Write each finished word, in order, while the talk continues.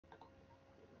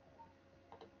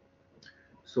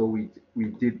So we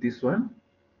did this one.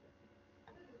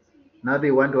 Now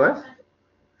they want us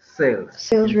sales.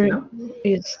 Sales You know?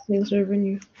 Yes, sales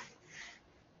revenue.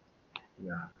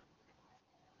 Yeah.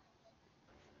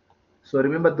 So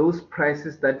remember those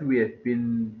prices that we have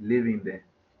been living there.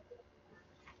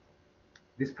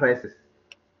 These prices,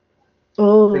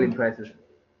 Oh, selling prices.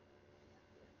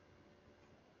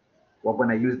 We're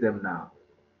gonna use them now.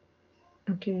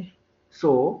 okay.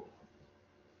 So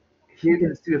here you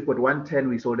can see we've got 110,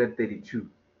 we sold at 32.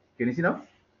 Can you see now?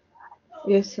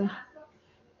 Yes, sir.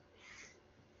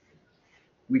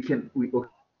 We can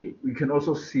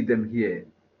also see them here.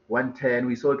 110,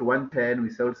 we sold 110, we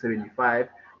sold 75,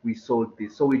 we sold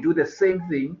this. So we do the same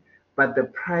thing, but the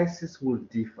prices will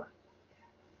differ.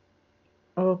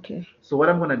 Okay. So what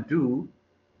I'm gonna do,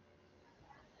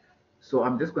 so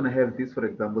I'm just gonna have this, for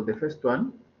example, the first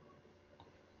one,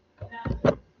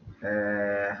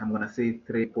 I'm gonna say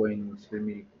 3 point, let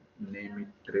me name it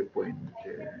 3 point,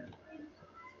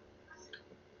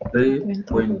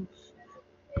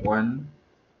 3.1.3,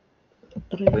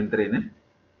 3.3. né?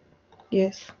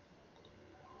 Yes.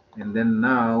 And then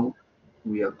now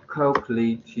we are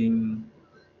calculating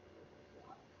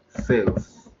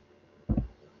sales,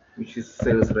 which is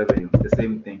sales revenue, the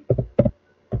same thing.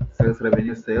 Sales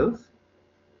revenue, sales.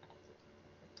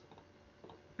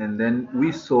 And then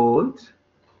we sold,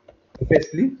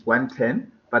 firstly,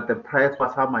 110, but the price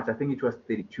was how much? I think it was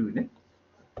 32, né?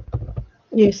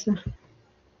 Yes, sir.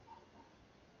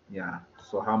 Yeah,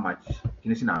 so how much?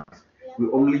 Can you see now? We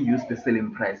only use the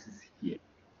selling prices here.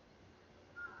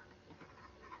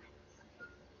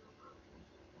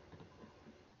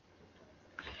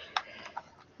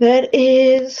 That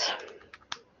is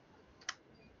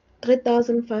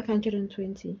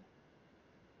 3,520.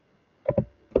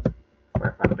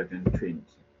 520.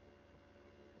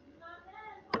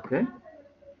 Okay.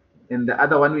 And the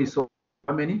other one we saw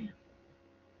how many?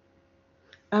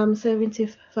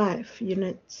 75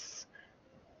 units.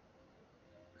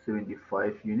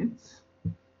 75 units.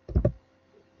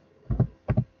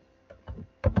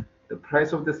 The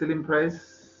price of the selling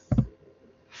price?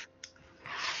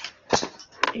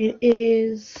 It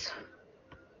is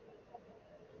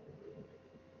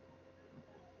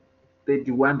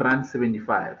 31 rand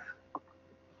 75.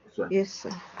 This one. yes,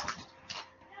 sir.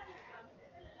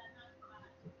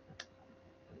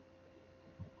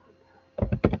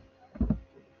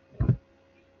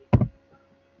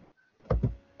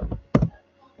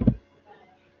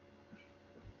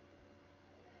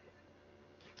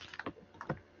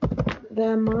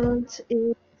 The amount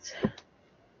is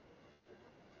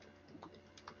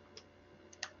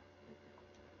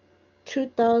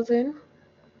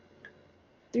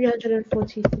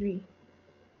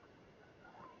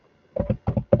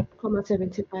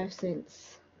 2,343.75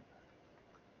 cents.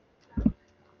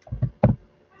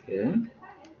 Okay.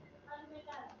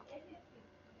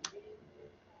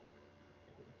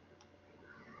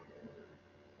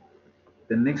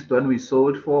 The next one we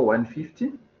sold for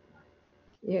 150.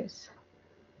 Yes.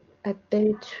 At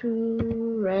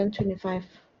 32 rand 25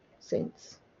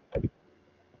 cents.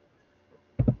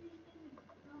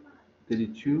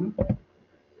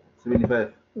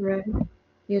 32.75. Rand.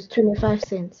 Yes, 25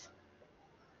 cents.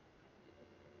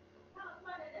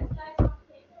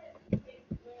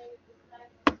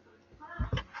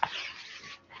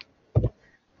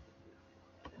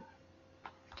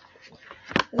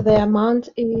 The amount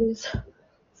is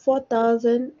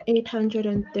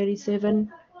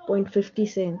 4,837.50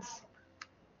 cents.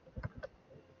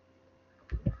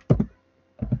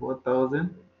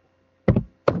 4,000.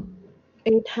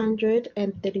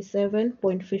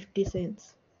 837.50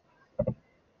 cents.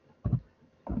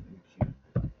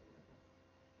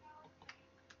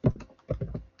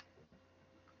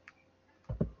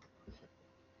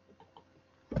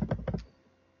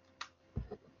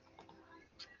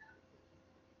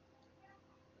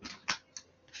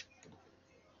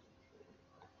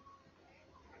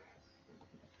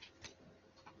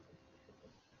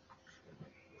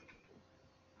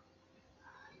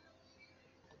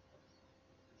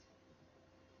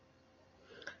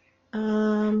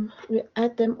 We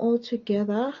add them all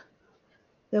together.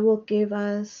 That will give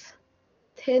us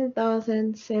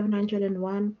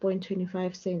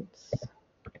 10,701.25 cents.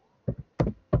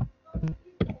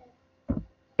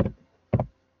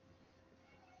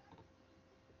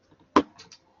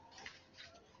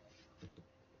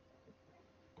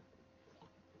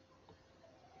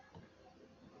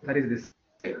 That is the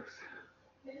sales.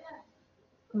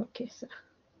 Okay, sir.